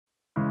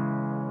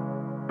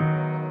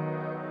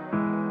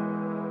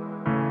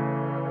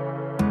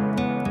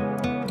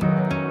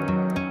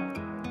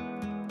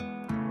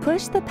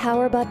Push the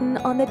power button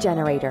on the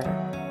generator.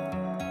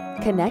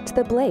 Connect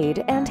the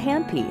blade and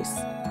handpiece.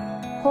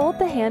 Hold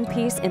the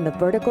handpiece in the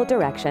vertical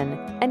direction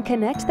and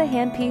connect the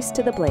handpiece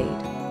to the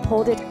blade.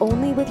 Hold it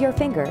only with your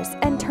fingers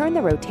and turn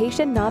the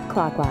rotation knob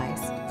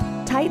clockwise.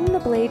 Tighten the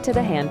blade to the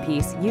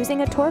handpiece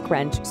using a torque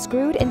wrench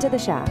screwed into the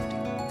shaft.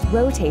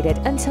 Rotate it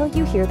until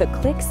you hear the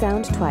click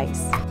sound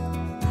twice.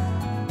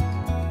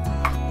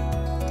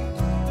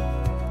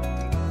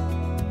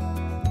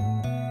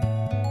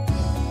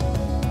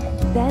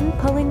 Then,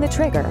 pulling the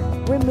trigger,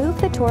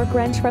 remove the torque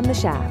wrench from the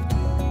shaft.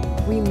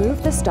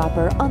 Remove the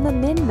stopper on the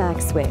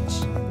min-max switch.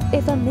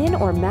 If a min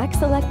or max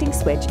selecting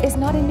switch is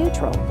not in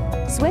neutral,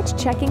 switch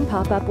checking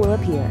pop-up will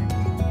appear.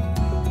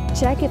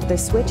 Check if the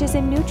switch is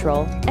in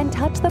neutral and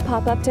touch the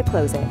pop-up to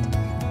close it.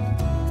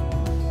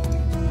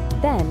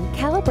 Then,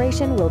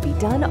 calibration will be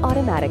done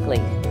automatically.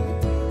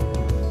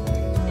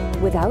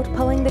 Without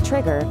pulling the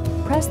trigger,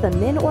 press the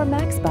min or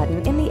max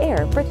button in the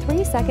air for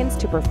 3 seconds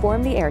to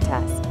perform the air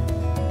test.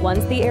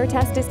 Once the air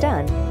test is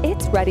done,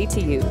 it's ready to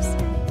use.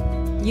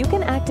 You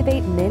can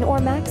activate min or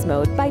max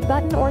mode by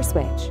button or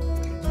switch.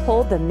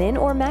 Hold the min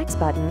or max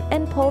button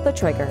and pull the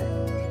trigger.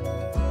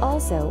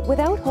 Also,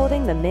 without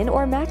holding the min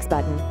or max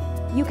button,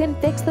 you can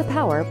fix the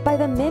power by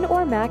the min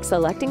or max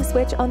selecting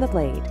switch on the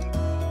blade.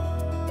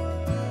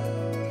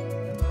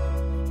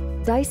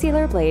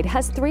 Disealor blade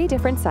has 3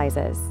 different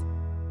sizes.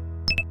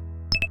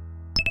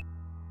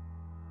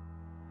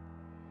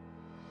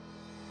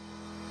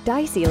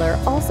 Disealor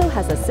also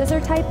has a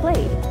scissor-type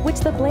blade,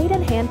 which the blade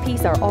and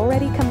handpiece are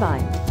already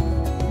combined.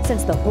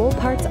 Since the whole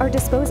parts are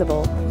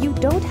disposable, you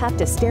don't have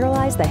to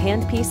sterilize the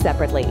handpiece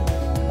separately.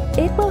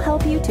 It will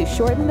help you to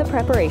shorten the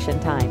preparation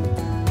time.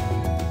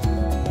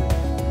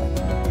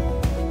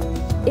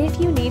 If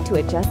you need to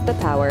adjust the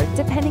power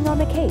depending on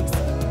the case,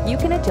 you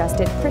can adjust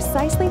it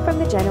precisely from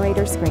the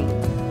generator screen.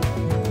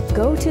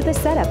 Go to the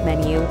Setup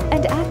menu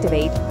and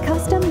activate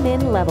Custom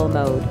Min Level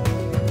Mode.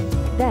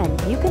 Then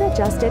you can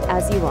adjust it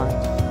as you want.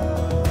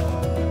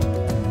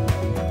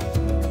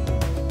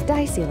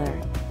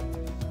 Disealor.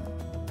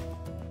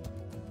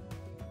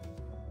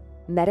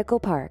 Medical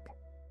Park.